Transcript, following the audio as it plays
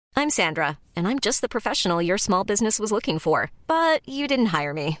I'm Sandra, and I'm just the professional your small business was looking for. But you didn't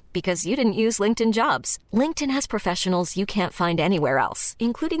hire me because you didn't use LinkedIn Jobs. LinkedIn has professionals you can't find anywhere else,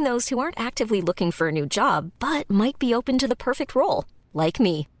 including those who aren't actively looking for a new job, but might be open to the perfect role, like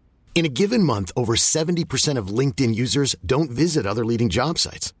me. In a given month, over 70% of LinkedIn users don't visit other leading job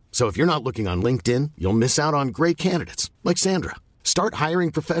sites. So if you're not looking on LinkedIn, you'll miss out on great candidates like Sandra. Start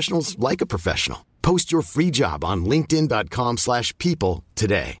hiring professionals like a professional. Post your free job on linkedin.com/people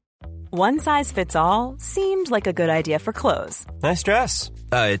today. One size fits all seemed like a good idea for clothes. Nice dress.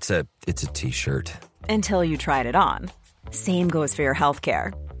 It's a t-shirt. Until you tried it on. Same goes for your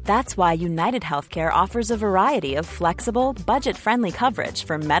healthcare. That's why United Healthcare offers a variety of flexible, budget-friendly coverage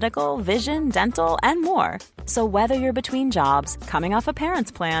for medical, vision, dental, and more. So whether you're between jobs, coming off a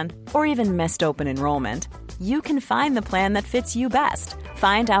parent's plan, or even missed open enrollment, you can find the plan that fits you best.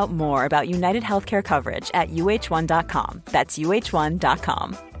 Find out more about United Healthcare coverage at uh1.com. That's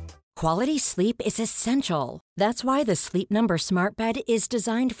uh1.com. Quality sleep is essential. That's why the Sleep Number Smart Bed is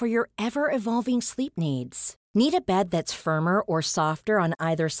designed for your ever-evolving sleep needs. Need a bed that's firmer or softer on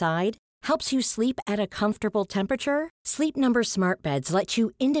either side? Helps you sleep at a comfortable temperature? Sleep Number Smart Beds let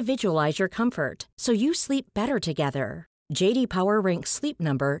you individualize your comfort, so you sleep better together. J.D. Power ranks Sleep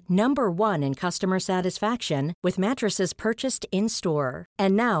Number number 1 in customer satisfaction with mattresses purchased in-store.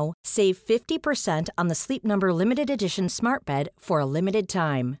 And now, save 50% on the Sleep Number Limited Edition Smart Bed for a limited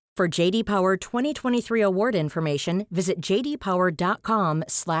time. For J.D. Power 2023 award information, visit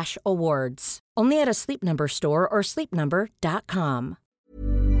jdpower.com/awards. Only at a Sleep Number store or sleepnumber.com.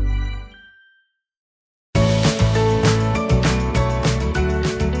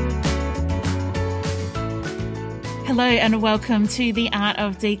 Hello and welcome to the Art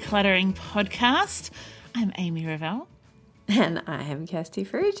of Decluttering podcast. I'm Amy Revell. And I am Kirsty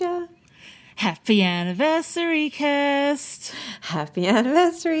Ferrugia. Happy anniversary, Kirst. Happy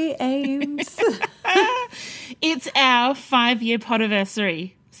anniversary, Ames. It's our 5-year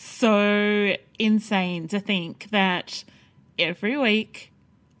podiversary. So insane to think that every week,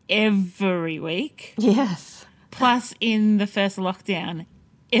 yes, plus in the first lockdown,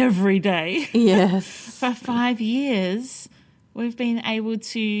 every day, yes, for 5 years, we've been able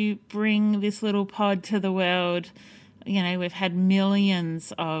to bring this little pod to the world. You know, we've had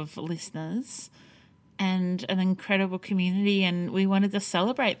millions of listeners and an incredible community, and we wanted to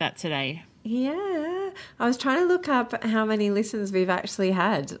celebrate that today. Yeah. I was trying to look up how many listens we've actually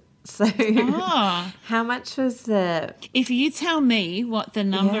had. So how much was the... If you tell me what the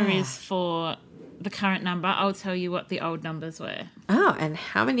number is for the current number, I'll tell you what the old numbers were. Oh, and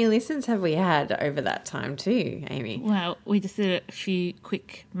how many listens have we had over that time too, Amy? Well, we just did a few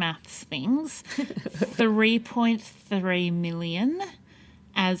quick maths things. 3.3 million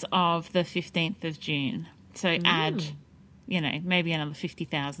as of the 15th of June. So add, maybe another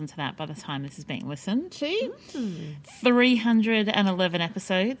 50,000 to that by the time this is being listened to. 311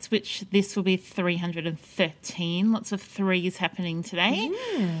 episodes, which this will be 313. Lots of threes happening today.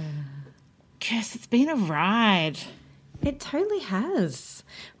 Yeah. Yes, it's been a ride. It totally has.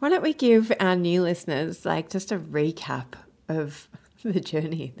 Why don't we give our new listeners just a recap of the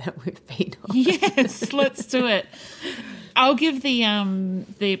journey that we've been on? Yes, let's do it. I'll give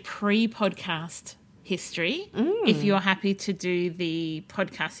the pre-podcast history if you're happy to do the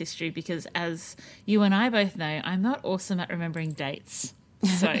podcast history, because as you and I both know, I'm not awesome at remembering dates.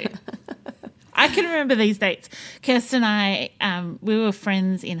 So I can remember these dates. Kirst and I, we were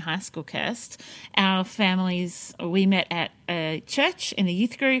friends in high school, Kirst. Our families, we met at a church in a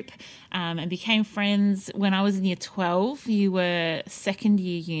youth group and became friends. When I was in year 12, you were second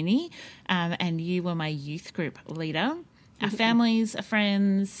year uni and you were my youth group leader. Our families are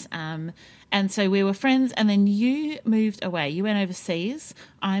friends, and so we were friends, and then you moved away. You went overseas.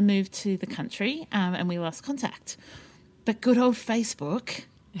 I moved to the country, and we lost contact. But good old Facebook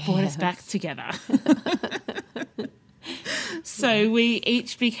brought us back together. So we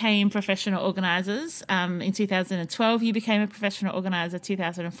each became professional organisers. In 2012, you became a professional organiser.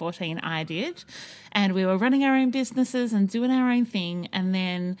 2014, I did. And we were running our own businesses and doing our own thing. And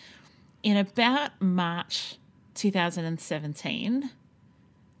then in about March 2017,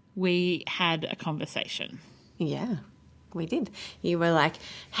 we had a conversation. Yeah, we did. You were like,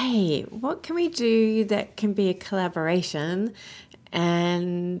 hey, what can we do that can be a collaboration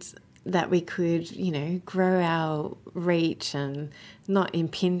and that we could, grow our reach and not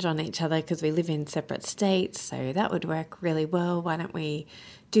impinge on each other because we live in separate states. So that would work really well. Why don't we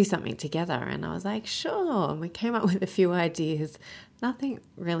do something together? And I was like, sure. And we came up with a few ideas. Nothing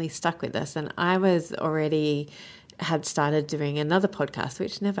really stuck with us. And I had started doing another podcast,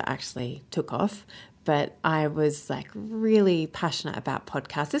 which never actually took off. But I was like really passionate about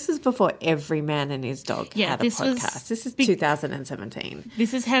podcasts. This was before every man and his dog had a podcast. This is 2017.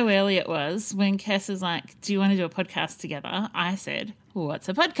 This is how early it was when Kes was like, do you want to do a podcast together? I said, well, what's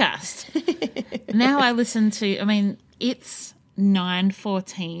a podcast? Now I listen to, it's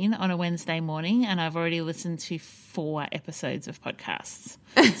 9:14 on a Wednesday morning and I've already listened to 4 episodes of podcasts.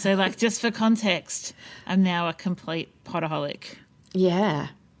 So like just for context, I'm now a complete podaholic. Yeah.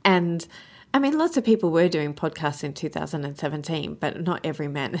 And lots of people were doing podcasts in 2017, but not every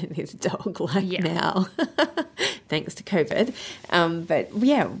man and his dog now, thanks to COVID. But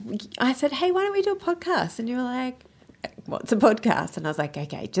yeah, I said, hey, why don't we do a podcast? And you were like, what's a podcast? And I was like,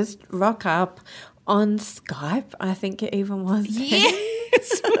 okay, just rock up on Skype, I think it even was.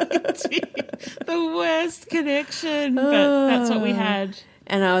 Yes, we did. The worst connection, but that's what we had.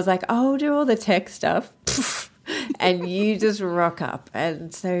 And I was like, I'll do all the tech stuff. And you just rock up.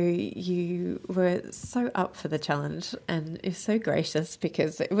 And so you were so up for the challenge and you're so gracious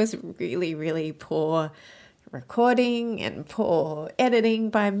because it was really, really poor recording and poor editing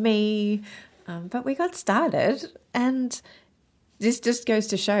by me. But we got started, and this just goes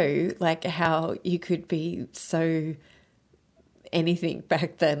to show like how you could be so anything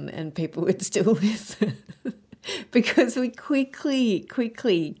back then and people would still listen because we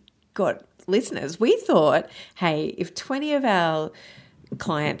quickly got listeners. We thought, hey, if 20 of our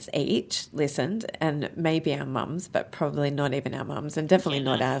clients each listened, and maybe our mums, but probably not even our mums, and definitely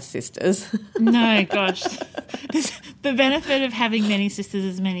not our sisters. No, gosh. The benefit of having many sisters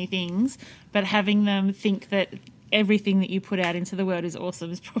is many things, but having them think that everything that you put out into the world is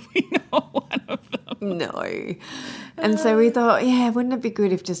awesome is probably not one of them. No. And so we thought, yeah, wouldn't it be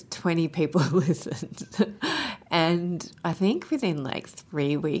good if just 20 people listened? And I think within like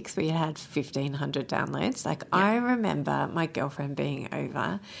 3 weeks we had 1,500 downloads. Like I remember my girlfriend being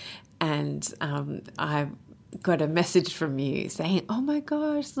over and I got a message from you saying, oh my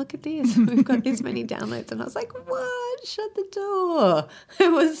gosh, look at this. We've got this many downloads. And I was like, what? Shut the door. It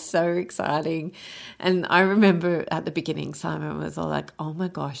was so exciting. And I remember at the beginning, Simon was all like, oh my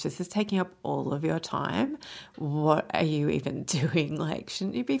gosh, this is taking up all of your time. What are you even doing? Like,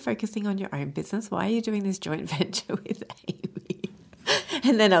 shouldn't you be focusing on your own business? Why are you doing this joint venture with Amy?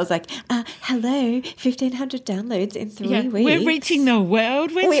 And then I was like, hello, 1,500 downloads in 3 weeks. We're reaching the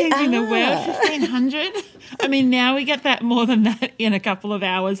world. We're changing the world, 1,500. Now we get that more than that in a couple of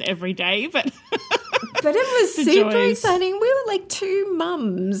hours every day. But it was super exciting. We were like 2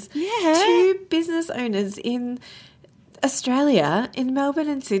 mums, 2 business owners in Australia, in Melbourne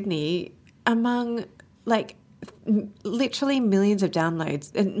and Sydney, among like literally millions of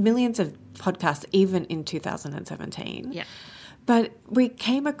downloads and millions of podcasts, even in 2017. Yeah. But we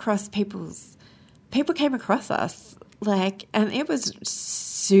came across people came across us, like, and it was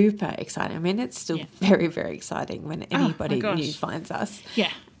super exciting. It's still very, very exciting when anybody new finds us.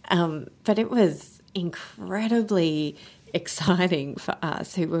 Yeah. But it was incredibly exciting for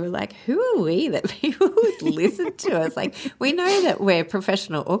us who were like, who are we that people would listen to us? Like, we know that we're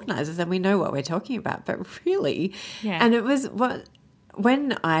professional organisers and we know what we're talking about, but really, and it was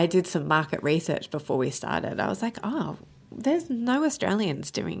when I did some market research before we started, I was like, there's no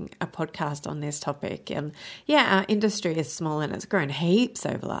Australians doing a podcast on this topic. And our industry is small and it's grown heaps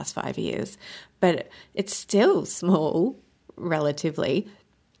over the last 5 years, but it's still small relatively.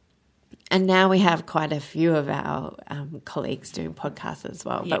 And now we have quite a few of our colleagues doing podcasts as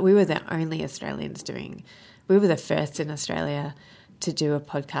well. Yep. But we were the only Australians we were the first in Australia to do a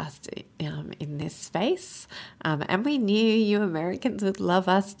podcast in this space. And we knew you Americans would love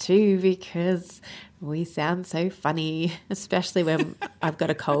us too because we sound so funny, especially when I've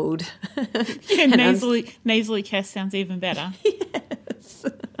got a cold. Nasally Kes sounds even better. Yes.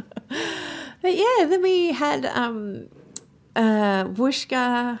 But then we had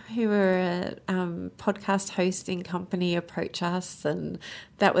Whooshka, who were a podcast hosting company, approach us, and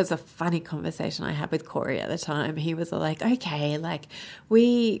that was a funny conversation I had with Corey at the time. He was like, okay, like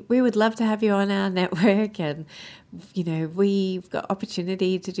we would love to have you on our network, and we've got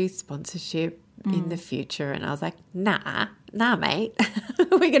opportunity to do sponsorship in the future. And I was like, nah mate,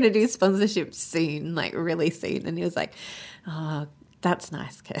 we're going to do sponsorship soon, like really soon. And he was like, oh, that's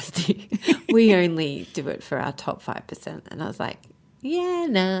nice, Kirsty. We only do it for our top 5%. And I was like, yeah,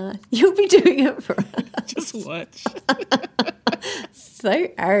 nah, you'll be doing it for us. Just watch. So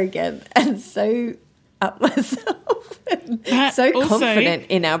arrogant and so up myself and so also, confident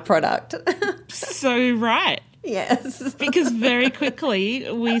in our product. So right. Yes. Because very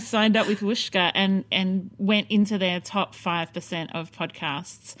quickly we signed up with Whooshka and went into their top 5% of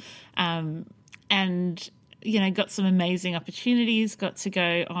podcasts. And got some amazing opportunities, got to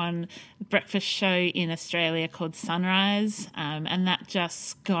go on a breakfast show in Australia called Sunrise, and that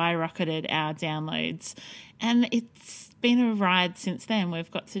just skyrocketed our downloads. And it's been a ride since then.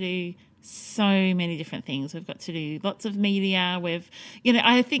 We've got to do so many different things. We've got to do lots of media.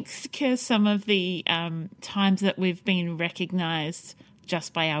 I think some of the times that we've been recognised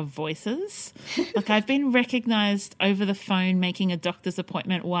just by our voices. Like, I've been recognised over the phone making a doctor's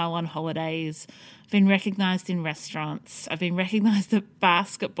appointment while on holidays. I've been recognised in restaurants. I've been recognised at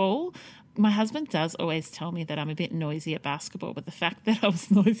basketball. My husband does always tell me that I'm a bit noisy at basketball, but the fact that I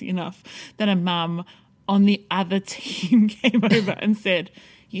was noisy enough that a mum on the other team came over and said,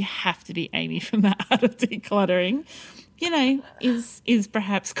 "You have to be Amy from the Art of Decluttering," is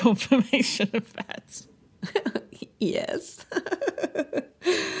perhaps confirmation of that. Yes.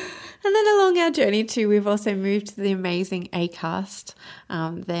 And then along our journey too, we've also moved to the amazing Acast.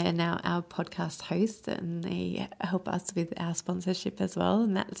 They're now our podcast host, and they help us with our sponsorship as well.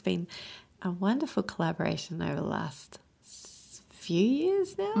 And that's been a wonderful collaboration over the last few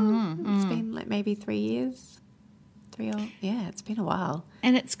years now. It's been like maybe 3 years. It's been a while.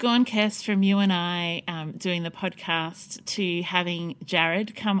 And it's gone, Kirst, from you and I doing the podcast to having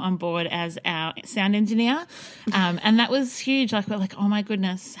Jared come on board as our sound engineer. And that was huge. We're like, oh my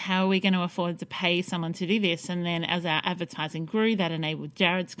goodness, how are we going to afford to pay someone to do this? And then as our advertising grew, that enabled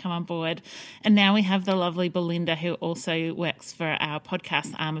Jared to come on board. And now we have the lovely Belinda, who also works for our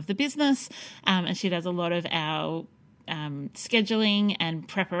podcast arm of the business. And she does a lot of our scheduling and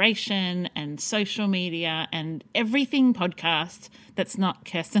preparation and social media and everything podcast that's not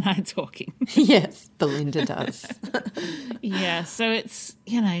Kirst and I talking. Yes, Belinda does. Yeah, so it's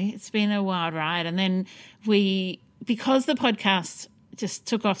been a wild ride. And then because the podcast just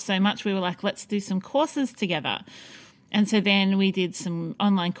took off so much, we were like, let's do some courses together. And so then we did some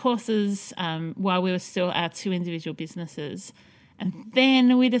online courses while we were still our two individual businesses. And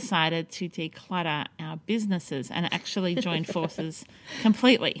then we decided to declutter our businesses and actually join forces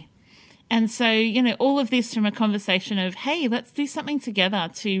completely. And so, all of this from a conversation of, hey, let's do something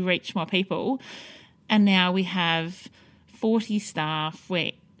together to reach more people. And now we have 40 staff. We're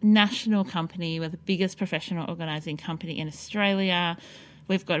a national company. We're the biggest professional organising company in Australia.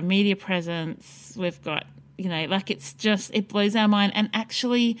 We've got a media presence. We've got, it blows our mind. And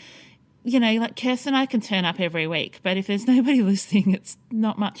actually, Kirst and I can turn up every week, but if there's nobody listening, it's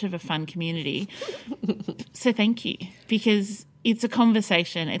not much of a fun community. So thank you, because it's a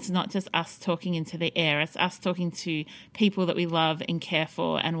conversation. It's not just us talking into the air. It's us talking to people that we love and care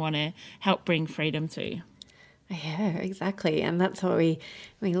for and want to help bring freedom to. Yeah, exactly. And that's what we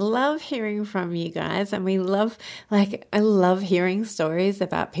love hearing from you guys. And we love, I love hearing stories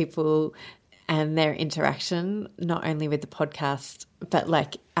about people and their interaction, not only with the podcast, but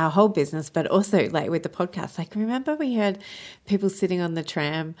our whole business, but also with the podcast. Remember we heard people sitting on the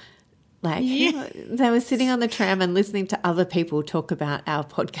tram, they were sitting on the tram and listening to other people talk about our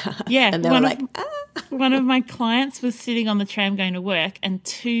podcast. Yeah. And they were one of my clients was sitting on the tram going to work, and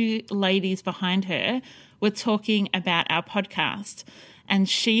two ladies behind her were talking about our podcast, and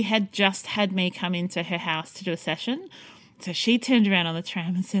she had just had me come into her house to do a session. So she turned around on the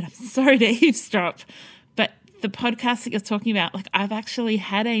tram and said, "I'm sorry to eavesdrop, but the podcast that you're talking about, I've actually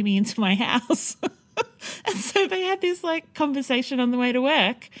had Amy into my house." And so they had this conversation on the way to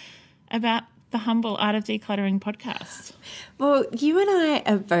work about the Humble Art of Decluttering podcast. Well, you and I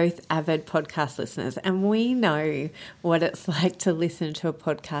are both avid podcast listeners, and we know what it's like to listen to a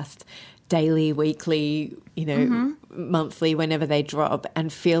podcast daily, weekly, monthly, whenever they drop,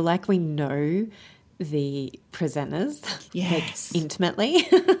 and feel like we know the presenters intimately.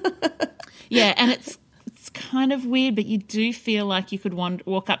 Yeah, and it's kind of weird, but you do feel like you could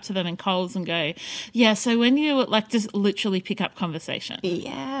walk up to them in Coles and go, yeah, so when you just literally pick up conversation.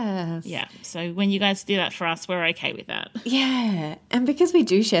 Yes. Yeah, so when you guys do that for us, we're okay with that. Yeah, and because we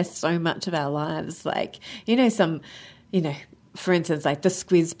do share so much of our lives, for instance, the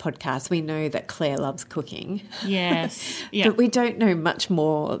Squiz podcast, we know that Claire loves cooking. Yes. Yeah. But we don't know much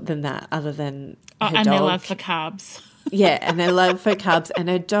more than that other than her and dog. their love for carbs. Yeah, and their love for carbs and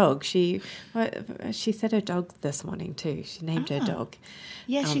her dog. She said her dog this morning too. She named her dog.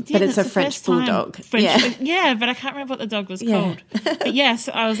 Yeah, she did. But it's a French bulldog. Yeah, but I can't remember what the dog was called. But yes,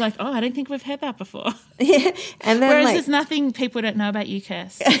 I was like, I don't think we've heard that before. Yeah, and then whereas there's nothing people don't know about you,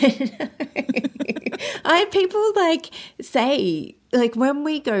 Kirst. People say when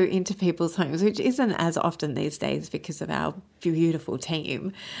we go into people's homes, which isn't as often these days because of our beautiful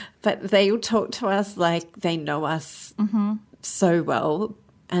team, but they'll talk to us like they know us so well,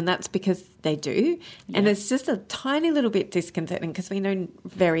 And that's because they do. Yeah. And it's just a tiny little bit disconcerting because we know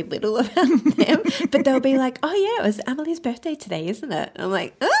very little about them. But they'll be like, oh, yeah, it was Amelie's birthday today, isn't it? And I'm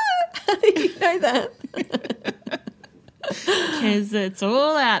like, how do you know that? Because it's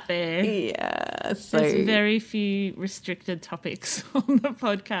all out there. Yeah. So there's very few restricted topics on the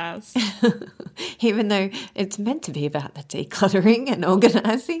podcast. Even though it's meant to be about the decluttering and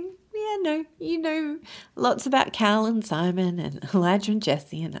organising. Yeah, no, you know lots about Cal and Simon and Elijah and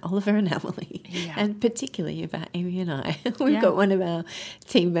Jesse and Oliver and Emily, and particularly about Amy and I. We've got one of our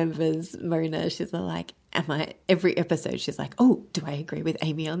team members, Mona, she's like, every episode she's like, oh, do I agree with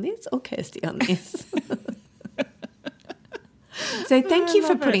Amy on this or Kirsty on this? So thank you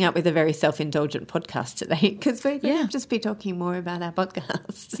for putting up with a very self-indulgent podcast today, because we're going to just be talking more about our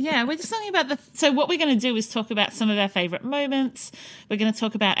podcast. Yeah, we're just talking about so what we're going to do is talk about some of our favourite moments. We're going to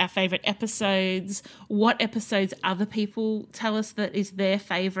talk about our favourite episodes, what episodes other people tell us that is their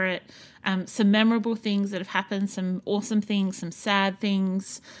favourite, some memorable things that have happened, some awesome things, some sad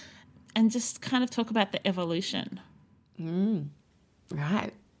things, and just kind of talk about the evolution.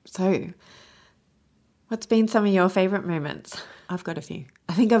 Right. So what's been some of your favourite moments? I've got a few.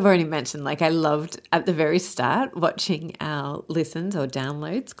 I think I've already mentioned, I loved at the very start watching our listens or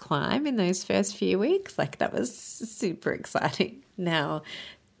downloads climb in those first few weeks. That was super exciting. Now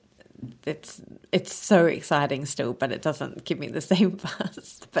it's so exciting still, but it doesn't give me the same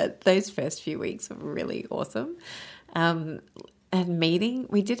buzz. But those first few weeks were really awesome. And meeting,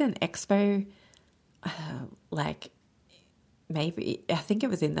 we did an expo maybe, I think it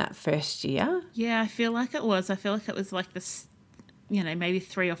was in that first year. Yeah, I feel like it was. I feel like it was this, maybe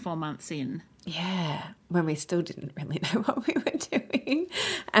 3 or 4 months in. Yeah, when we still didn't really know what we were doing.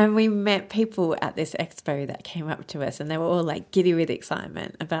 And we met people at this expo that came up to us and they were all giddy with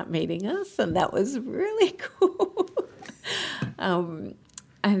excitement about meeting us. And that was really cool. And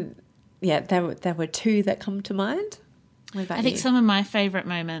yeah, there were 2 that come to mind. I think some of my favourite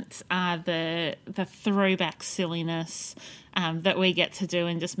moments are the throwback silliness that we get to do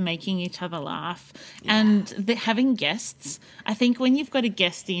and just making each other laugh. Yeah. And having guests. I think when you've got a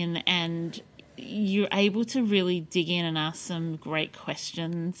guest in and you're able to really dig in and ask some great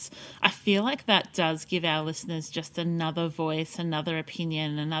questions, I feel like that does give our listeners just another voice, another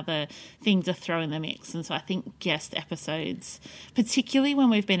opinion, another thing to throw in the mix. And so I think guest episodes, particularly when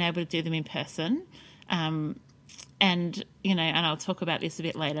we've been able to do them in person, and, and I'll talk about this a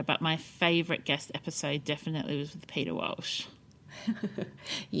bit later, but my favourite guest episode definitely was with Peter Walsh.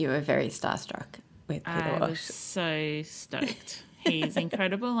 You were very starstruck with Peter Walsh. I was so stoked. He's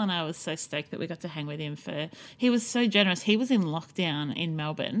incredible, and I was so stoked that we got to hang with him he was so generous. He was in lockdown in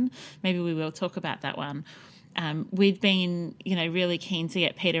Melbourne. Maybe we will talk about that one. We'd been, really keen to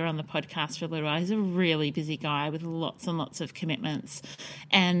get Peter on the podcast for a little while. He's a really busy guy with lots and lots of commitments.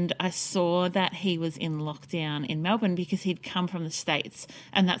 And I saw that he was in lockdown in Melbourne because he'd come from the States,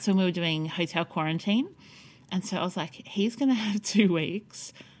 and that's when we were doing hotel quarantine. And so I was like, he's going to have 2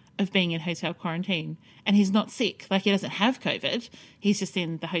 weeks of being in hotel quarantine, and he's not sick. He doesn't have COVID. He's just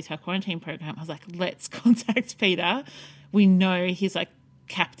in the hotel quarantine program. I was like, let's contact Peter. We know he's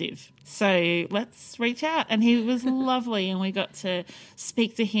captive, so let's reach out. And he was lovely, and we got to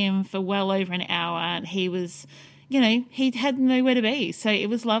speak to him for well over an hour, and he was, he had nowhere to be, so it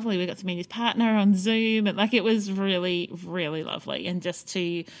was lovely. We got to meet his partner on Zoom, and it was really, really lovely. And just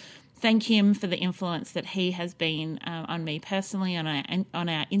to thank him for the influence that he has been on me personally, on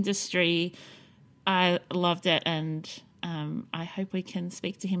our industry. I loved it, and I hope we can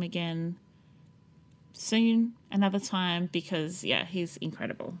speak to him again soon, another time, because he's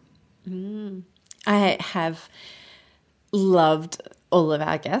incredible. I have loved all of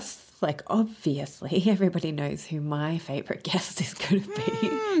our guests. Obviously everybody knows who my favourite guest is going to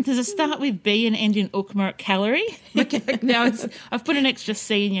be. Does it start with B and end in Calorie? Now I've put an extra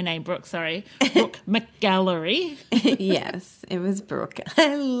C in your name, Brooke. Sorry, Brooke McGallery. Yes, it was Brooke.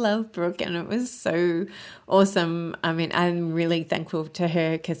 I love Brooke, and it was so awesome. I mean, I'm really thankful to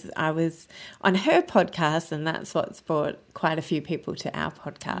her because I was on her podcast, and that's what's brought quite a few people to our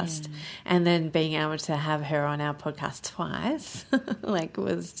podcast. And then being able to have her on our podcast twice,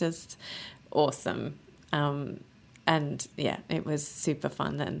 was just awesome. And yeah, it was super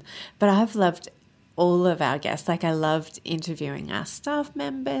fun. But I've loved all of our guests. I loved interviewing our staff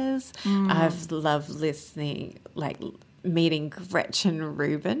members. I've loved listening, meeting Gretchen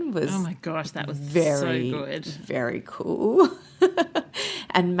Rubin was, oh my gosh, that was very so good, very cool.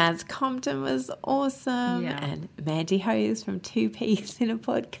 And Maz Compton was awesome, and Mandy Hose from Two Peas in a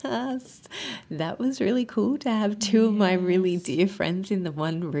Podcast. That was really cool to have 2 of my really dear friends in the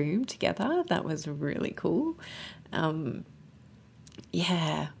one room together. That was really cool.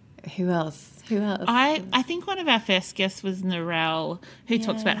 Yeah. Who else? I think one of our first guests was Narelle, who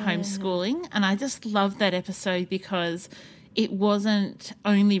talks about homeschooling, and I just loved that episode because it wasn't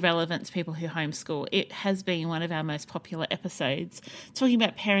only relevant to people who homeschool. It has been one of our most popular episodes, talking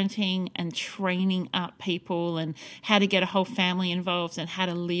about parenting and training up people and how to get a whole family involved and how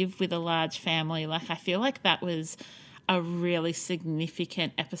to live with a large family. Like, I feel like that was a really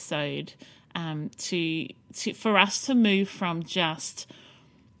significant episode for us to move from just,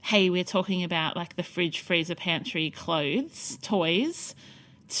 hey, we're talking about like the fridge, freezer, pantry, clothes, toys,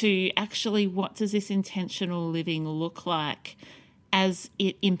 to actually what does this intentional living look like as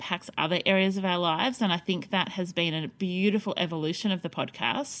it impacts other areas of our lives. And I think that has been a beautiful evolution of the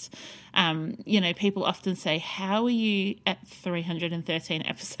podcast. People often say, how are you at 313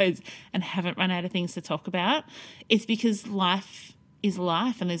 episodes and haven't run out of things to talk about? It's because life is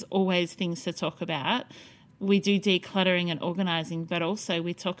life and there's always things to talk about. We do decluttering and organising, but also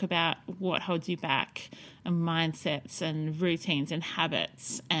we talk about what holds you back and mindsets and routines and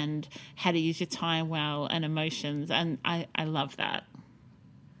habits and how to use your time well and emotions. And I love that.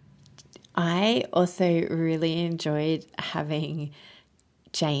 I also really enjoyed having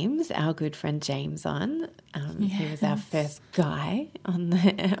James, our good friend James, on. He was our first guy on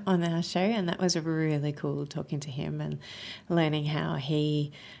our show, and that was really cool talking to him and learning how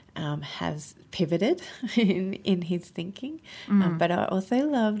he has pivoted in his thinking. But I also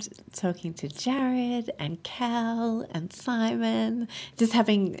loved talking to Jared and Cal and Simon, just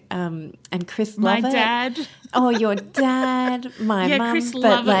having and Chris Lovett. My dad. Oh, your dad, my mum. Yeah, Chris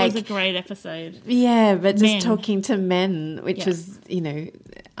Lovett was a great episode. Yeah, but just talking to men, which is,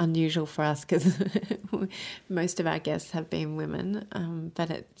 unusual for us because most of our guests have been women.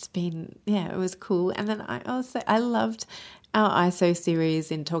 But it's been, it was cool. And then I loved our ISO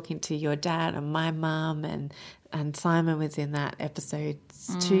series in talking to your dad and my mum, and Simon was in that episode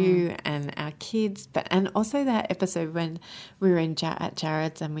too, and our kids, and also that episode when we were at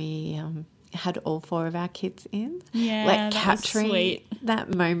Jared's and we had all 4 of our kids in. Yeah, like that capturing was sweet.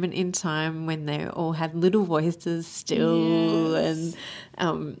 That moment in time when they all had little voices still. Yes.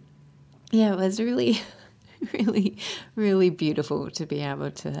 And it was really, really, really beautiful to be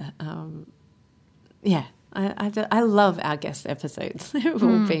able to, I love our guest episodes. They've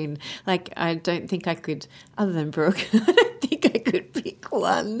all been, like, I don't think I could, other than Brooke, I don't think I could pick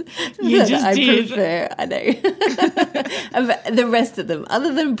one I prefer. I know. The rest of them,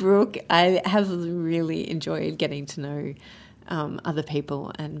 other than Brooke, I have really enjoyed getting to know other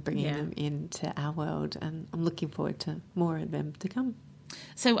people and bringing them into our world, and I'm looking forward to more of them to come.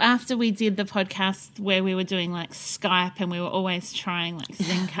 So after we did the podcast where we were doing like Skype and we were always trying like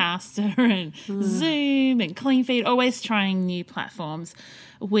Zencastr and Zoom and CleanFeed, always trying new platforms,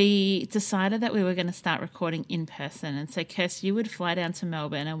 we decided that we were going to start recording in person. And so, Kirst, you would fly down to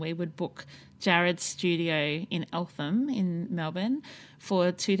Melbourne and we would book Jared's studio in Eltham in Melbourne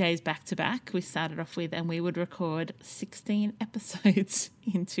for 2 days back to back. We started off with, and we would record 16 episodes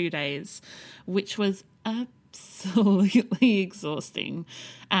in 2 days, which was absolutely exhausting.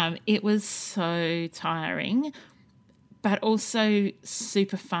 It was so tiring, but also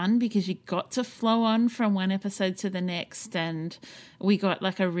super fun because you got to flow on from one episode to the next, and we got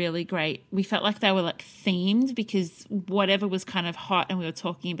like we felt like they were like themed because whatever was kind of hot and we were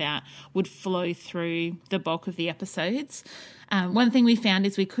talking about would flow through the bulk of the episodes. One thing we found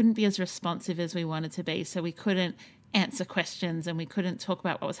is we couldn't be as responsive as we wanted to be, so we couldn't answer questions and we couldn't talk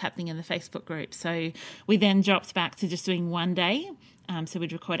about what was happening in the Facebook group. So we then dropped back to just doing one day. So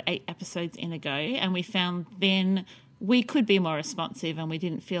we'd record 8 episodes in a go, and we found then we could be more responsive and we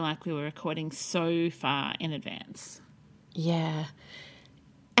didn't feel like we were recording so far in advance. Yeah.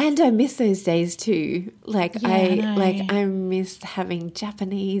 And I miss those days too. I missed having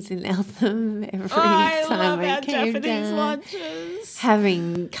Japanese in Eltham every time I came Japanese down. lunches.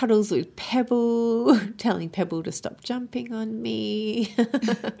 Having cuddles with Pebble, telling Pebble to stop jumping on me.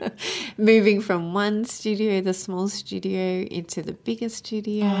 Moving from one studio, the small studio, into the bigger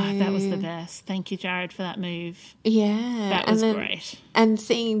studio. Oh, that was the best. Thank you, Jared, for that move. Yeah. That was great. And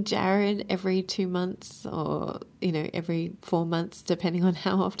seeing Jared every 2 months or, every 4 months, depending on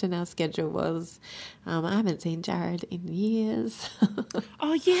how often our schedule was. I haven't seen Jared in years.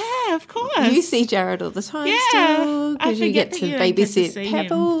 Oh, yeah, of course. You see Jared all the time still because you get to babysit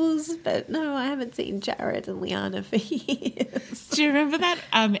Pebbles. But no, I haven't seen Jared and Liana for years. Do you remember that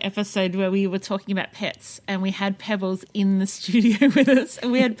episode where we were talking about pets and we had Pebbles in the studio with us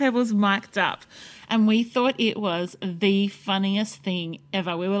and we had Pebbles mic'd up? And we thought it was the funniest thing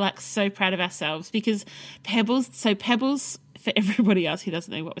ever. We were like so proud of ourselves because Pebbles, for everybody else who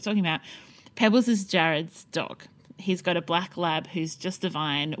doesn't know what we're talking about, Pebbles is Jared's dog. he's got a black lab who's just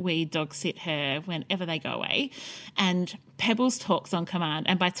divine. We dog sit her whenever they go away. And Pebbles talks on command.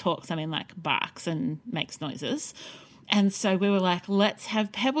 And by talks, I mean like barks and makes noises. And so we were like, let's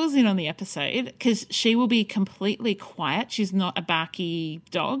have Pebbles in on the episode because she will be completely quiet. She's not a barky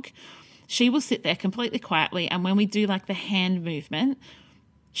dog. She will sit there completely quietly. And when we do like the hand movement,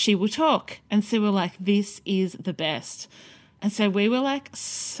 she will talk. And so we're like, this is the best. And so we were like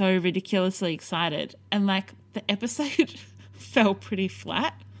so ridiculously excited. And like the episode fell pretty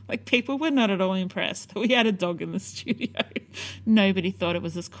flat. Like people were not at all impressed that we had a dog in the studio. Nobody thought it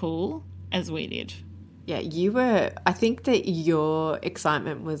was as cool as we did. Yeah, you were, I think that your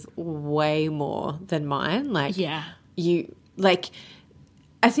excitement was way more than mine. Like, yeah.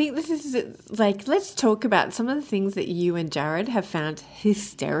 I think this is like, let's talk about some of the things that you and Jared have found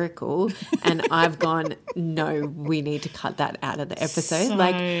hysterical. And I've gone, no, we need to cut that out of the episode. So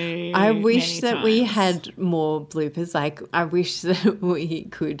like, I wish that we had more bloopers. Like, I wish that we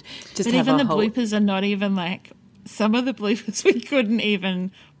could just but have even a the whole... bloopers are not even like, some of the bloopers we couldn't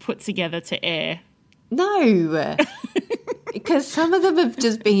even put together to air. No, because some of them have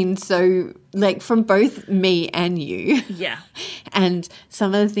just been so, like, from both me and you. Yeah. And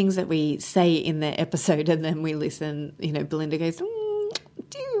some of the things that we say in the episode and then we listen, you know, Belinda goes,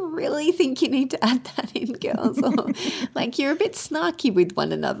 do you really think you need to add that in, girls? Or, like, you're a bit snarky with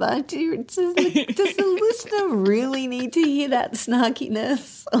one another. Does the listener really need to hear that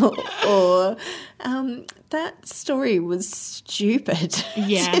snarkiness? Or that story was stupid.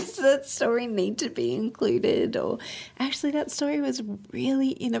 Yeah. Does that story need to be included? Or actually that story was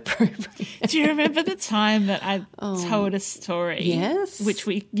really inappropriate. Do you remember the time that I told a story? Yes. Which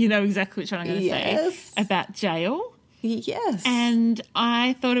you know exactly which one I'm going to say, about jail? Yes. And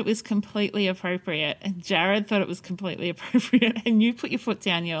I thought it was completely appropriate and Jared thought it was completely appropriate and you put your foot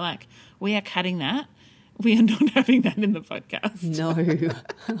down, you're like, we are cutting that. We are not having that in the podcast. No.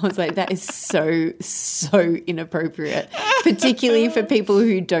 I was like, that is so inappropriate, particularly for people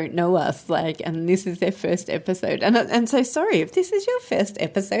who don't know us, like, and this is their first episode. And so sorry if this is your first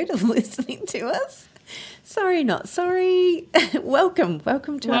episode of listening to us. Sorry, not sorry. Welcome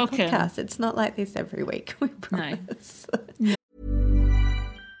to our podcast. It's not like this every week, we promise. No.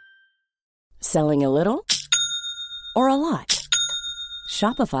 Selling a little or a lot?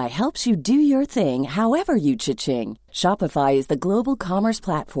 Shopify helps you do your thing however you cha-ching. Shopify is the global commerce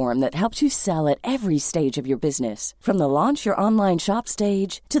platform that helps you sell at every stage of your business. From the launch your online shop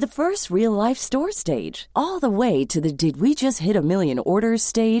stage to the first real-life store stage, all the way to the did we just hit a million orders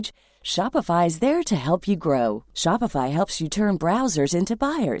stage. Shopify is there to help you grow. Shopify helps you turn browsers into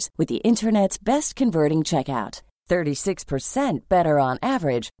buyers with the internet's best converting checkout. 36% better on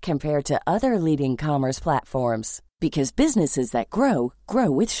average compared to other leading commerce platforms. Because businesses that grow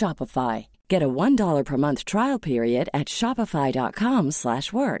with Shopify. Get a $1 per month trial period at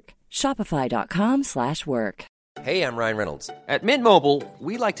shopify.com/work. Shopify.com/work. Hey, I'm Ryan Reynolds. At Mint Mobile,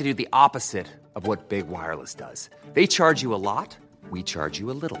 we like to do the opposite of what Big Wireless does. They charge you a lot, we charge you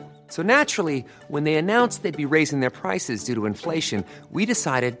a little. So naturally, when they announced they'd be raising their prices due to inflation, we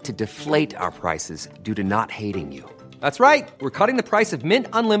decided to deflate our prices due to not hating you. That's right. We're cutting the price of Mint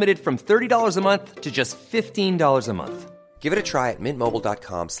Unlimited from $30 a month to just $15 a month. Give it a try at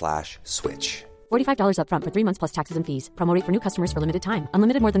mintmobile.com/switch. $45 up front for 3 months plus taxes and fees. Promo rate for new customers for limited time.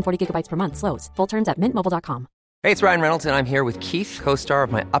 Unlimited more than 40 gigabytes per month. Slows full terms at mintmobile.com. Hey, it's Ryan Reynolds, and I'm here with Keith, co-star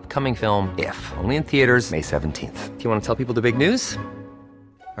of my upcoming film, If, only in theaters May 17th. Do you want to tell people the big news?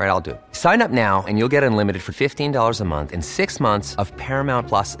 All right, I'll do it. Sign up now and you'll get unlimited for $15 a month and 6 months of Paramount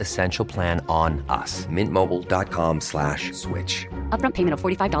Plus Essential Plan on us. mintmobile.com/switch. Upfront payment of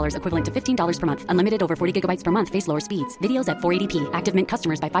 $45 equivalent to $15 per month. Unlimited over 40 gigabytes per month. Face lower speeds. Videos at 480p. Active Mint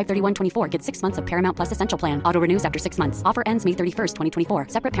customers by 531.24 get 6 months of Paramount Plus Essential Plan. Auto renews after 6 months. Offer ends May 31st, 2024.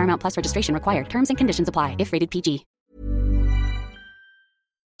 Separate Paramount Plus registration required. Terms and conditions apply if rated PG.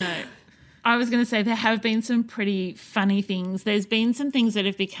 No. I was going to say there have been some pretty funny things. There's been some things that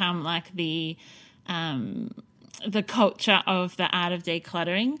have become like the culture of the art of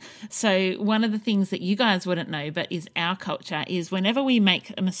decluttering. So one of the things that you guys wouldn't know, but is our culture, is whenever we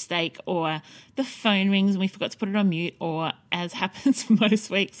make a mistake or the phone rings and we forgot to put it on mute, or as happens most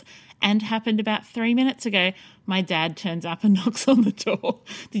weeks and happened about 3 minutes ago, my dad turns up and knocks on the door.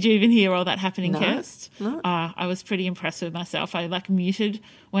 Did you even hear all that happening, Kirst? No. I was pretty impressed with myself. I muted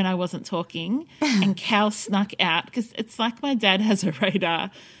when I wasn't talking and Cal snuck out because it's like my dad has a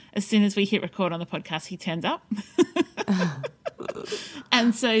radar. As soon as we hit record on the podcast, he turns up.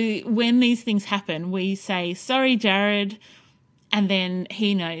 And so when these things happen, we say, sorry, Jared, and then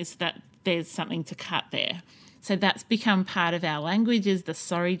he knows that there's something to cut there. So that's become part of our language, is the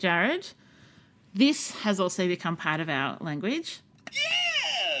sorry, Jared. This has also become part of our language.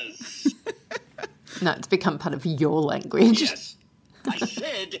 Yes! No, it's become part of your language. Yes. I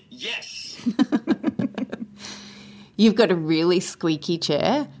said yes. You've got a really squeaky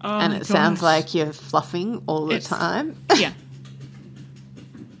chair, and it sounds gosh. like you're fluffing all the time. Yeah.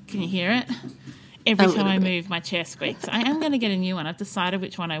 Can you hear it? Every time I move, my chair squeaks. I am going to get a new one. I've decided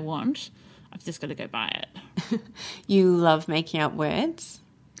which one I want. I've just got to go buy it. You love making up words,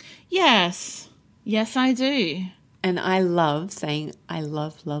 Yes. Yes, I do. and I love saying I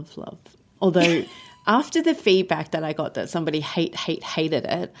love, love, love. Although after the feedback that I got that somebody hated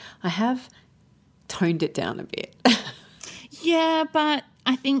it, I have toned it down a bit. Yeah, but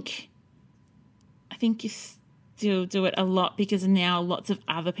I think you still do it a lot because now lots of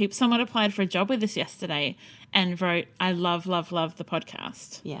other people. Someone applied for a job with us yesterday and wrote, "I love, love, love the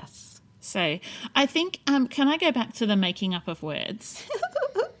podcast." Yes. So I think, can I go back to the making up of words?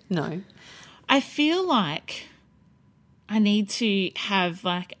 No. I feel like I need to have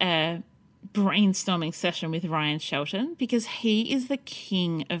like a brainstorming session with Ryan Shelton because he is the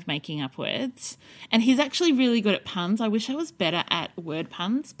king of making up words and he's actually really good at puns. I wish I was better at word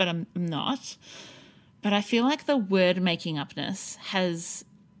puns, but I'm not. But I feel like the word making upness has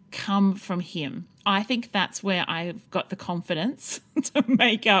come from him. I think that's where I've got the confidence to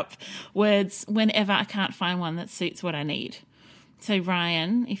make up words whenever I can't find one that suits what I need. So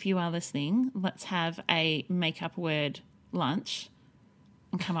Ryan, if you are listening, let's have a make-up word lunch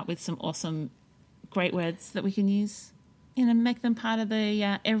and come up with some awesome, great words that we can use and make them part of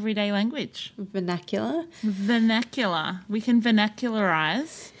the everyday language. Vernacular. Vernacular. We can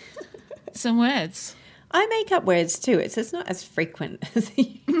vernacularize some words. I make up words too. It's just not as frequent as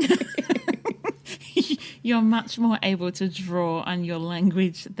you. You're much more able to draw on your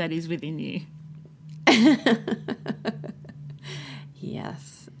language that is within you.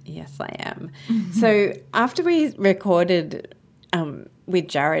 Yes, I am. So after we recorded with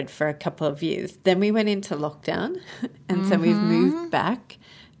Jared for a couple of years, then we went into lockdown, and so we've moved back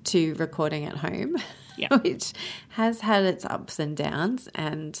to recording at home, which has had its ups and downs.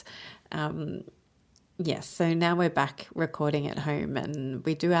 And yes, so now we're back recording at home, and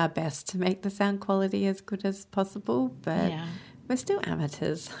we do our best to make the sound quality as good as possible, but we're still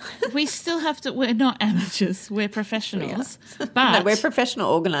amateurs. We still have to, we're not amateurs, we're professionals. But No, we're professional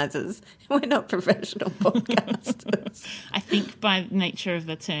organisers. We're not professional podcasters. I think by nature of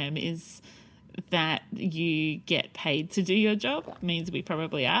the term is that you get paid to do your job. Means we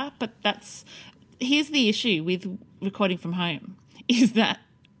probably are. But here's the issue with recording from home is that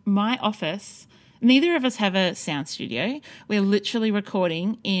my office, neither of us have a sound studio. We're literally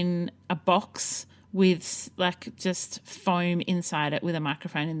recording in a box with like just foam inside it with a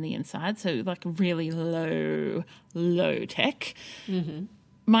microphone in the inside. So like really low tech. Mm-hmm.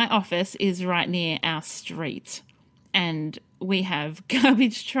 My office is right near our street and we have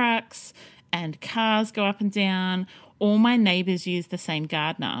garbage trucks and cars go up and down. All my neighbours use the same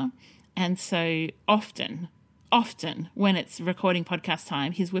gardener. And so often when it's recording podcast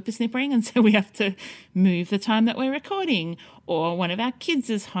time, he's whippersnippering, and so we have to move the time that we're recording, or one of our kids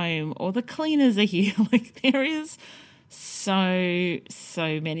is home, or the cleaners are here. Like there is so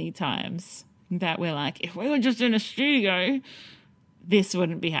many times that we're like, if we were just in a studio, this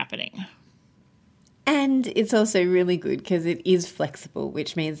wouldn't be happening. And it's also really good because it is flexible,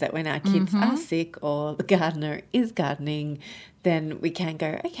 which means that when our kids are sick or the gardener is gardening, then we can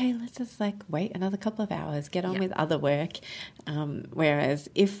go, okay, let's just like wait another couple of hours, get on with other work.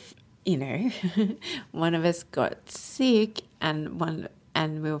 Whereas if, one of us got sick and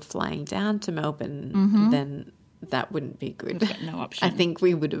we were flying down to Melbourne, then that wouldn't be good. We've got no option. I think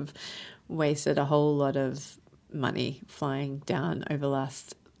we would have wasted a whole lot of money flying down over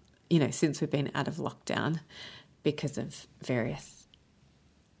last since we've been out of lockdown because of various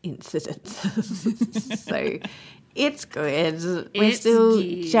incidents. So it's good.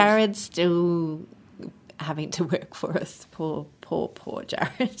 Jared's still having to work for us. Poor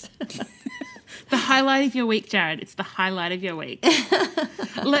Jared. The highlight of your week, Jared. It's the highlight of your week.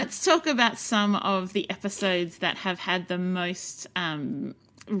 Let's talk about some of the episodes that have had the most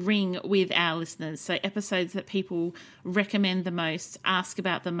ring with our listeners. So episodes that people recommend the most, ask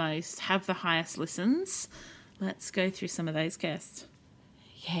about the most, have the highest listens. Let's go through some of those guests.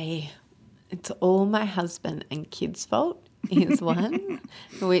 Okay. It's all my husband and kids' fault is one,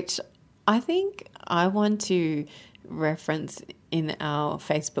 which I think I want to reference in our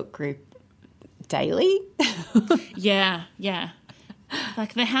Facebook group daily. Yeah.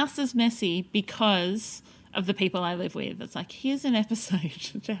 Like the house is messy because of the people I live with. It's like, here's an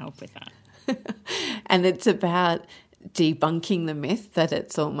episode to help with that. And it's about debunking the myth that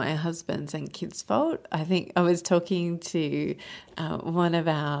it's all my husband's and kids' fault. I think I was talking to one of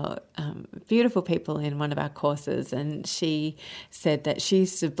our beautiful people in one of our courses, and she said that she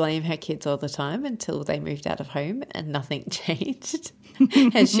used to blame her kids all the time until they moved out of home and nothing changed.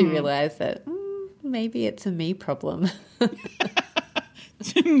 And she realised that maybe it's a me problem.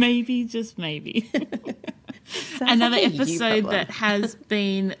 Maybe, just maybe. Another episode that has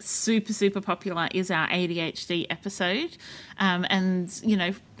been super, super popular is our ADHD episode. And, you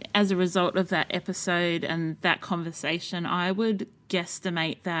know, as a result of that episode and that conversation, I would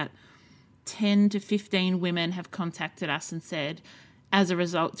guesstimate that 10 to 15 women have contacted us and said, as a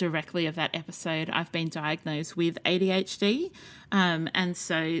result directly of that episode, I've been diagnosed with ADHD. And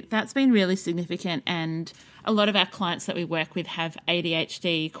so that's been really significant. And a lot of our clients that we work with have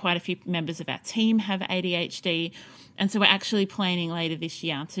ADHD. Quite a few members of our team have ADHD. And so we're actually planning later this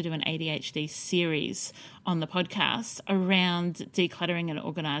year to do an ADHD series on the podcast around decluttering and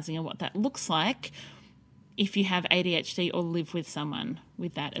organising and what that looks like if you have ADHD or live with someone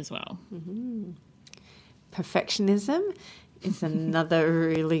with that as well. Mm-hmm. Perfectionism is another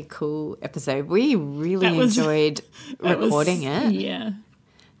really cool episode. We really enjoyed recording it. Yeah.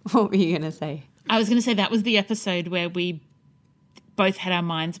 What were you going to say? I was going to say that was the episode where we both had our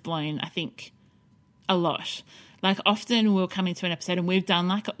minds blown, I think, a lot. Like often we'll come into an episode and we've done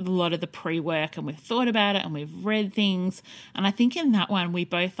like a lot of the pre-work and we've thought about it and we've read things. And I think in that one we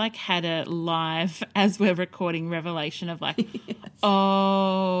both like had a live, as we're recording, revelation of like, yes.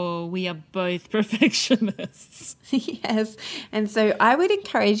 Oh, we are both perfectionists. Yes. And so I would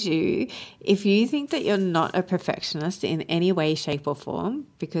encourage you, if you think that you're not a perfectionist in any way, shape or form,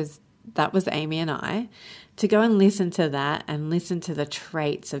 because that was Amy and I, to go and listen to that and listen to the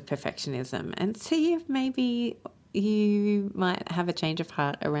traits of perfectionism and see if maybe you might have a change of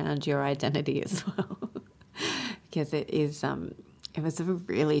heart around your identity as well. Because it is, it was a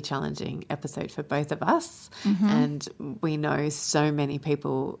really challenging episode for both of us. Mm-hmm. And we know so many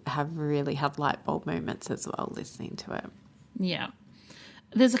people have really had light bulb moments as well listening to it. Yeah.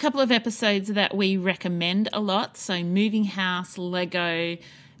 There's a couple of episodes that we recommend a lot. So Moving House, Lego,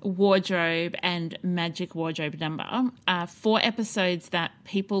 Wardrobe and Magic Wardrobe Number. 4 episodes that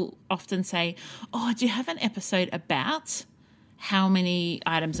people often say, oh, do you have an episode about how many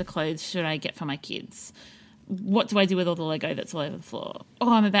items of clothes should I get for my kids? What do I do with all the Lego that's all over the floor?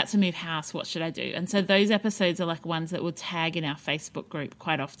 Oh, I'm about to move house. What should I do? And so those episodes are like ones that we'll tag in our Facebook group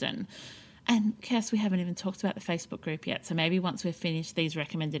quite often. And Kirst, we haven't even talked about the Facebook group yet. So maybe once we've finished these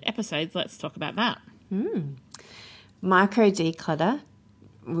recommended episodes, let's talk about that. Micro declutter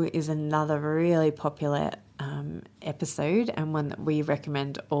is another really popular episode and one that we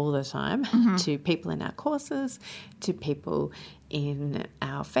recommend all the time to people in our courses, to people in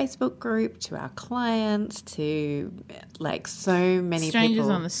our Facebook group, to our clients, to like so many strangers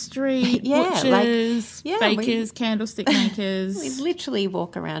people. On the street, butchers, bakers, candlestick makers. We literally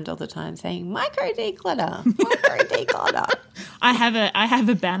walk around all the time saying micro declutter, micro declutter. I have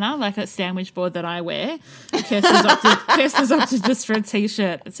a banner, like a sandwich board that I wear. Kirsten's opted just for a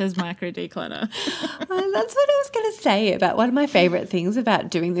T-shirt that says micro declutter. That's what I was going to say about one of my favourite things about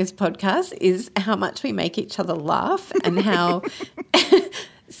doing this podcast is how much we make each other laugh and how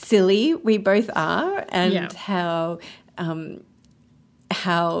silly we both are and how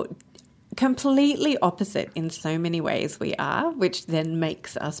completely opposite in so many ways we are, which then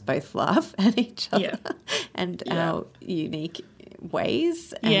makes us both laugh at each other and our unique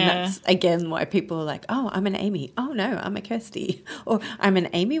ways. And that's, again, why people are like, oh, I'm an Amy. Oh, no, I'm a Kirsty. Or I'm an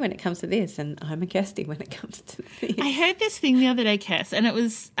Amy when it comes to this and I'm a Kirsty when it comes to this. I heard this thing the other day, Kirst, and it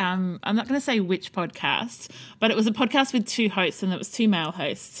was, I'm not going to say which podcast, but it was a podcast with 2 hosts and it was 2 male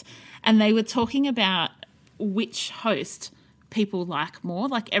hosts. And they were talking about which host people like more.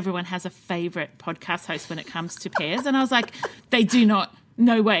 Like everyone has a favourite podcast host when it comes to pairs. And I was like, they do not.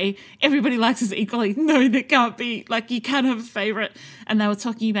 No way. Everybody likes us equally. No, that can't be. Like, you can't have a favourite. And they were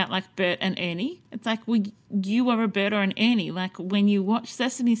talking about, like, Bert and Ernie. It's like, well, you are a Bert or an Ernie. Like, when you watch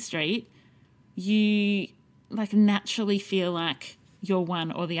Sesame Street, you, like, naturally feel like you're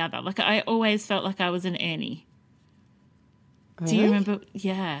one or the other. Like, I always felt like I was an Ernie. Really? Do you remember?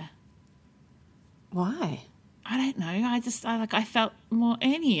 Yeah. Why? I don't know. I felt more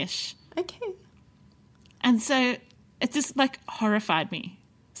Ernie-ish. Okay. And so it just, like, horrified me.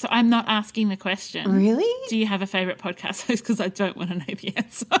 So I'm not asking the question. Really? Do you have a favourite podcast host? Because I don't want to know the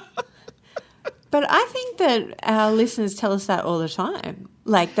answer. But I think that our listeners tell us that all the time,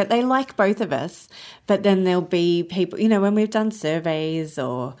 like that they like both of us, but then there'll be people, you know, when we've done surveys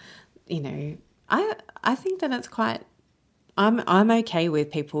or, you know, I think that it's quite, I'm okay with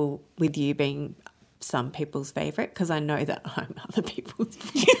people, with you being some people's favourite because I know that I'm other people's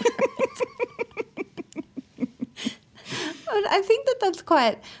favourite. I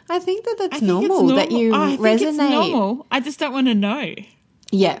think that's normal that you I resonate. think it's normal. I just don't want to know.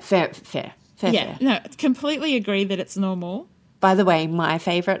 Yeah, fair. No, completely agree that it's normal. By the way, my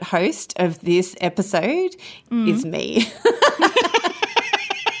favourite host of this episode is me.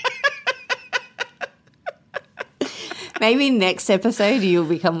 Maybe next episode you'll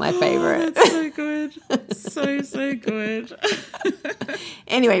become my favourite. That's so good. So good.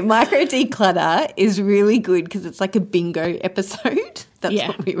 Anyway, micro declutter is really good because it's like a bingo episode. That's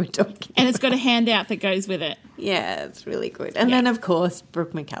what we were talking about. And it's got a handout that goes with it. Yeah, it's really good. And then, of course,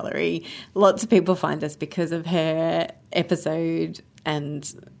 Brooke McAllery. Lots of people find us because of her episode, and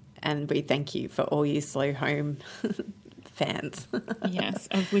we thank you for all you Slow Home fans. Yes,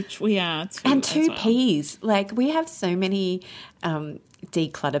 of which we are too. And 2Ps. Like, we have so many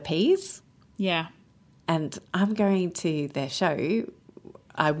declutter Ps. Yeah. And I'm going to their show.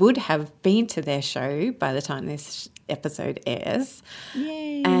 I would have been to their show by the time this episode airs.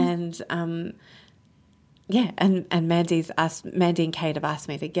 Yay. And and Mandy and Kate have asked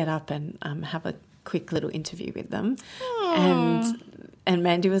me to get up and have a quick little interview with them. Aww. And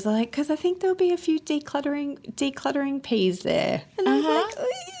Mandy was like, because I think there'll be a few decluttering Ps there. And I was like, oh,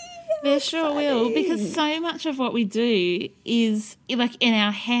 yeah, there sure will, because so much of what we do is, like, in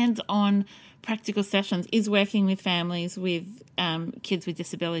our hands-on practical sessions, is working with families with kids with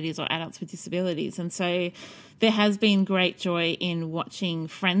disabilities or adults with disabilities. And so there has been great joy in watching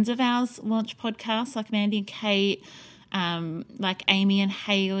friends of ours launch podcasts like Mandy and Kate, like Amy and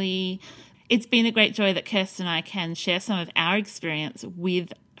Hayley. It's been a great joy that Kirsten and I can share some of our experience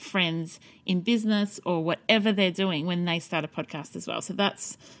with friends in business or whatever they're doing when they start a podcast as well. So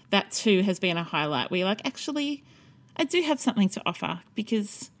that too has been a highlight. We're like, actually, I do have something to offer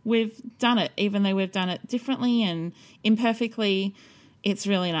because we've done it, even though we've done it differently and imperfectly. It's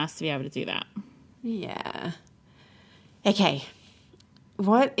really nice to be able to do that. Yeah. Okay.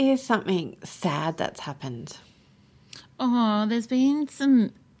 What is something sad that's happened? Oh, there's been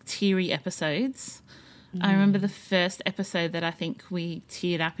some teary episodes. I remember the first episode that I think we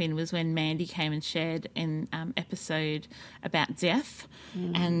teared up in was when Mandy came and shared an episode about death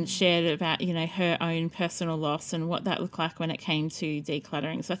and shared about, her own personal loss and what that looked like when it came to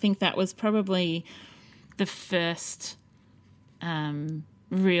decluttering. So I think that was probably the first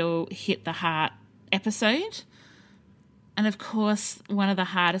real hit the heart episode. And of course, one of the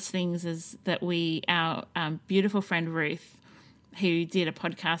hardest things is that our beautiful friend Ruth, who did a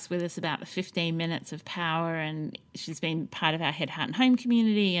podcast with us about the 15 minutes of power, and she's been part of our Head, Heart and Home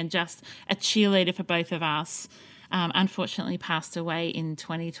community and just a cheerleader for both of us, unfortunately passed away in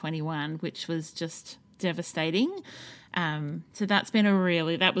 2021, which was just devastating. So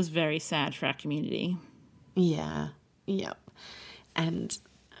that was very sad for our community. Yeah, yep. And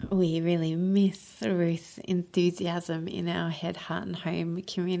we really miss Ruth's enthusiasm in our Head, Heart and Home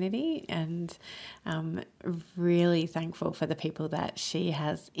community, and really thankful for the people that she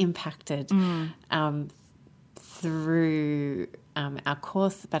has impacted through our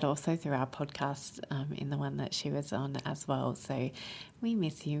course, but also through our podcast in the one that she was on as well. So we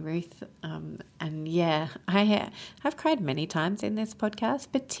miss you, Ruth. And yeah, I've cried many times in this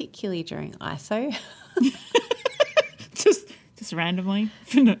podcast, particularly during ISO. Just randomly,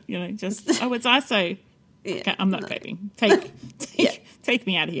 it's ISO. Yeah, okay, I'm not coping. Take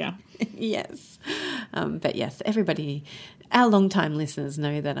me out of here. Yes. But yes, everybody, our long-time listeners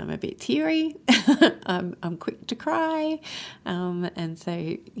know that I'm a bit teary. I'm quick to cry. And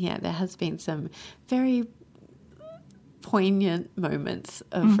so, yeah, there has been some very poignant moments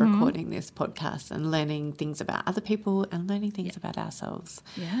of recording this podcast and learning things about other people and learning things about ourselves.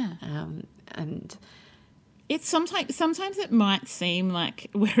 Yeah. And it's sometimes it might seem like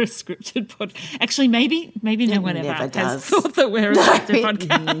we're a scripted podcast. Actually, maybe no one ever has thought that we're a scripted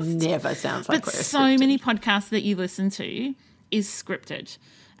podcast. It never sounds like we're a scripted. But so many podcasts that you listen to is scripted,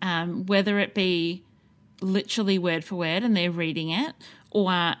 whether it be literally word for word and they're reading it,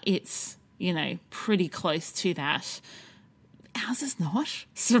 or it's pretty close to that. Ours is not.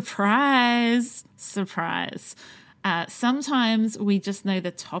 Surprise. Sometimes we just know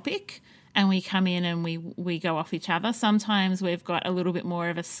the topic and we come in and we go off each other. Sometimes we've got a little bit more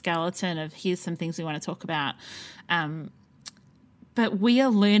of a skeleton of here's some things we want to talk about. But we are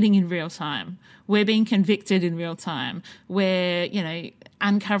learning in real time. We're being convicted in real time. We're,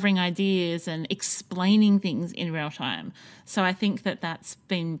 uncovering ideas and explaining things in real time. So I think that that's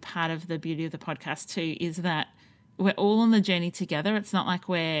been part of the beauty of the podcast too, is that we're all on the journey together. It's not like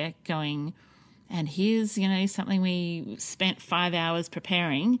we're going, and here's, something we spent 5 hours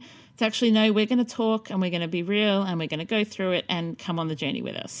preparing to actually know we're going to talk and we're going to be real and we're going to go through it and come on the journey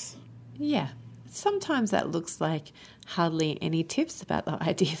with us. Yeah. Sometimes that looks like hardly any tips about the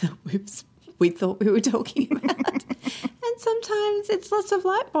idea that we thought we were talking about. And sometimes it's lots of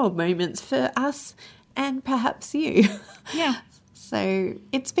light bulb moments for us and perhaps you. Yeah. So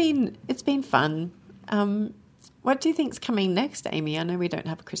it's been fun. What do you think's coming next, Amy? I know we don't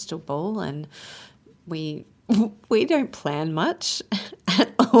have a crystal ball and we don't plan much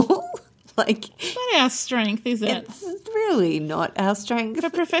at all. It's not our strength, is it? It's really not our strength. For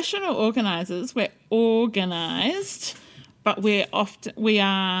professional organisers, we're organised, but we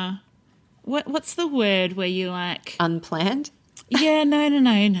are. What's the word where you like unplanned? Yeah,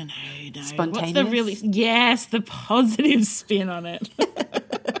 no. Spontaneous. Yes, the positive spin on it.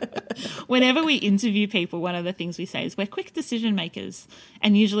 Whenever we interview people, one of the things we say is we're quick decision makers,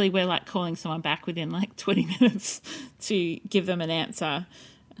 and usually we're like calling someone back within like 20 minutes to give them an answer.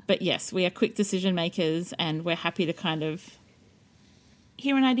 But yes, we are quick decision makers, and we're happy to kind of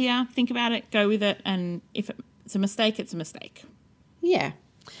hear an idea, think about it, go with it, and if it's a mistake, it's a mistake. Yeah.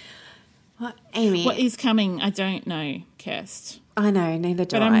 Well, Amy, what is coming? I don't know, Kirst. I know, neither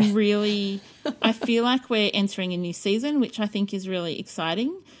do but I. I feel like we're entering a new season, which I think is really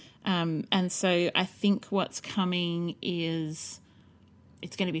exciting. And so I think what's coming is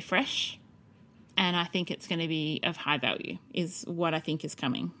it's going to be fresh, and I think it's going to be of high value is what I think is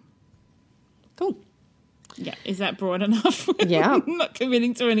coming. Cool. Yeah. Is that broad enough? Yeah. I'm not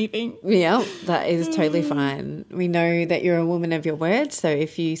committing to anything. Yeah, that is totally fine. We know that you're a woman of your word, so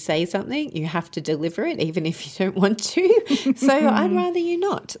if you say something, you have to deliver it, even if you don't want to. So I'd rather you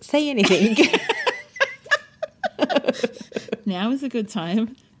not say anything. Now is a good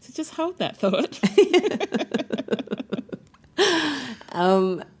time to just hold that thought.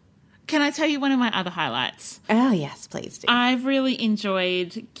 Can I tell you one of my other highlights? Oh, yes, please do. I've really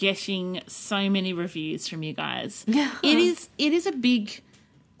enjoyed getting so many reviews from you guys. It is a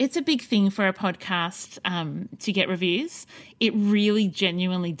big thing for a podcast to get reviews. It really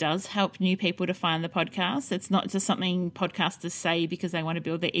genuinely does help new people to find the podcast. It's not just something podcasters say because they want to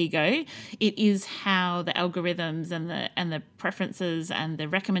build their ego. It is how the algorithms and the preferences and the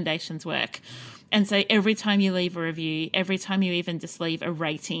recommendations work. And so every time you leave a review, every time you even just leave a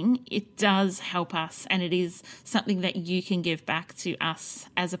rating, it does help us, and it is something that you can give back to us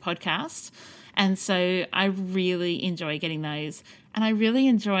as a podcast. And so I really enjoy getting those. And I really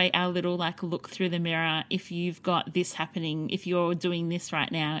enjoy our little look through the mirror. If you've got this happening, if you're doing this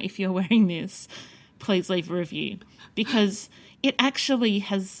right now, if you're wearing this, please leave a review, because it actually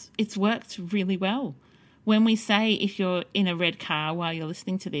it's worked really well. When we say if you're in a red car while you're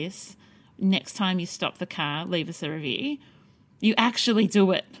listening to this, next time you stop the car, leave us a review, you actually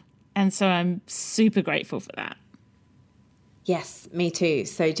do it. And so I'm super grateful for that. Yes, me too.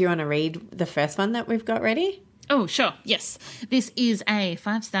 So do you want to read the first one that we've got ready? Oh, sure. Yes. This is a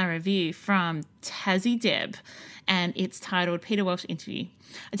 5-star review from Tassie Deb, and it's titled Peter Walsh Interview.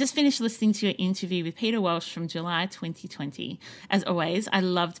 I just finished listening to your interview with Peter Walsh from July 2020. As always, I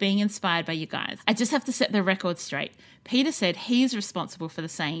loved being inspired by you guys. I just have to set the record straight. Peter said he's responsible for the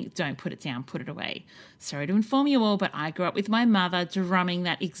saying, don't put it down, put it away. Sorry to inform you all, but I grew up with my mother drumming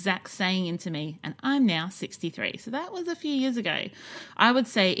that exact saying into me, and I'm now 63. So that was a few years ago. I would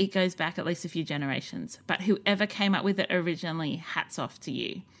say it goes back at least a few generations, but whoever came up with it originally, hats off to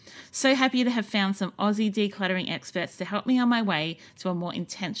you. So happy to have found some Aussie decluttering experts to help me on my way to a more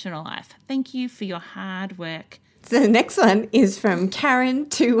intentional life. Thank you for your hard work. So the next one is from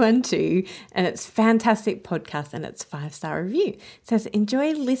Karen212, and it's fantastic podcast, and it's 5-star review. It says,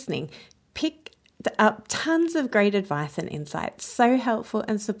 enjoy listening. Picked up tons of great advice and insights. So helpful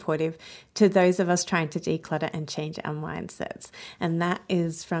and supportive to those of us trying to declutter and change our mindsets. And that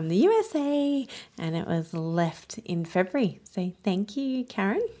is from the USA, and it was left in February. So thank you,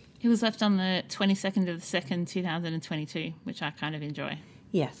 Karen. It was left on the 22nd of the 2nd, 2022, which I kind of enjoy.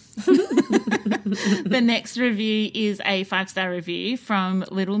 Yes. The next review is a 5-star review from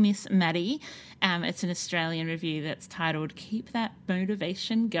Little Miss Maddie. It's an Australian review that's titled Keep That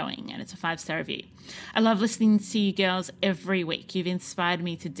Motivation Going, and it's a 5-star review. I love listening to you girls every week. You've inspired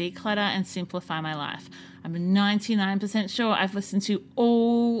me to declutter and simplify my life. I'm 99% sure I've listened to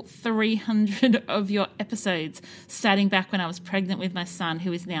all 300 of your episodes, starting back when I was pregnant with my son,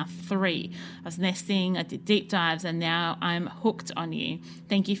 who is now 3. I was nesting, I did deep dives, and now I'm hooked on you.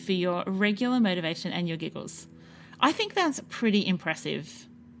 Thank you for your regular motivation and your giggles. I think that's pretty impressive.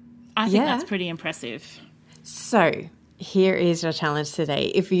 That's pretty impressive. So here is your challenge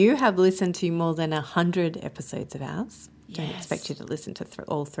today. If you have listened to more than 100 episodes of ours, Don't expect you to listen to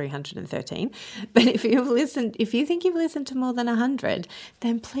all 313. But if you think you've listened to more than 100,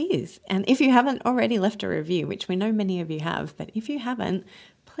 then please. And if you haven't already left a review, which we know many of you have, but if you haven't,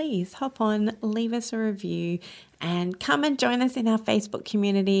 please hop on, leave us a review, and come and join us in our Facebook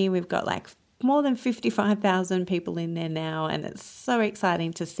community. We've got like more than 55,000 people in there now, and it's so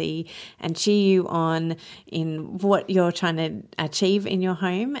exciting to see and cheer you on in what you're trying to achieve in your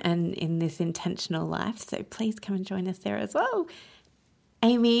home and in this intentional life. So please come and join us there as well.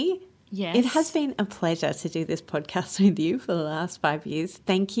 Amy, yes, it has been a pleasure to do this podcast with you for the last 5 years.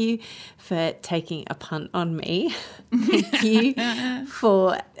 Thank you for taking a punt on me. Thank you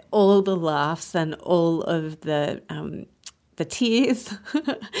for all the laughs and all of the tears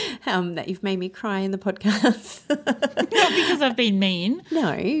that you've made me cry in the podcast. Not because I've been mean.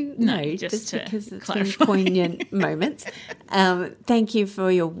 No, just because it's been poignant moments. Thank you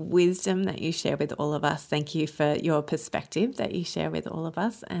for your wisdom that you share with all of us. Thank you for your perspective that you share with all of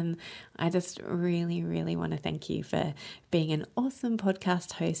us. And I just really, really want to thank you for being an awesome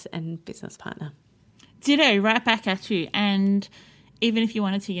podcast host and business partner. Ditto, right back at you. And even if you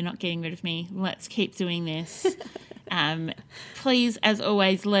wanted to, you're not getting rid of me. Let's keep doing this. Please, as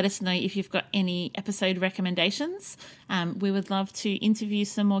always, let us know if you've got any episode recommendations. We would love to interview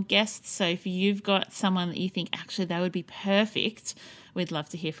some more guests. So if you've got someone that you think actually they would be perfect, we'd love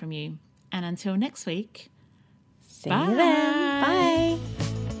to hear from you. And until next week, see you then. Bye.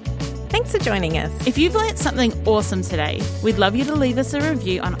 Thanks for joining us. If you've learnt something awesome today, we'd love you to leave us a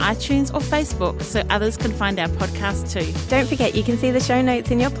review on iTunes or Facebook so others can find our podcast too. Don't forget you can see the show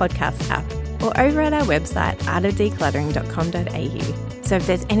notes in your podcast app or over at our website, artofdecluttering.com.au. So if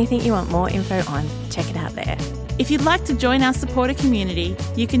there's anything you want more info on, check it out there. If you'd like to join our supporter community,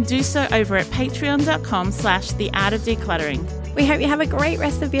 you can do so over at patreon.com/theartofdecluttering. We hope you have a great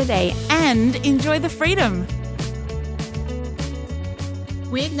rest of your day and enjoy the freedom.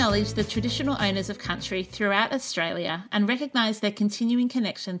 We acknowledge the traditional owners of country throughout Australia and recognise their continuing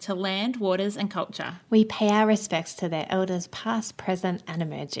connection to land, waters and culture. We pay our respects to their elders past, present and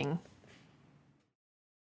emerging.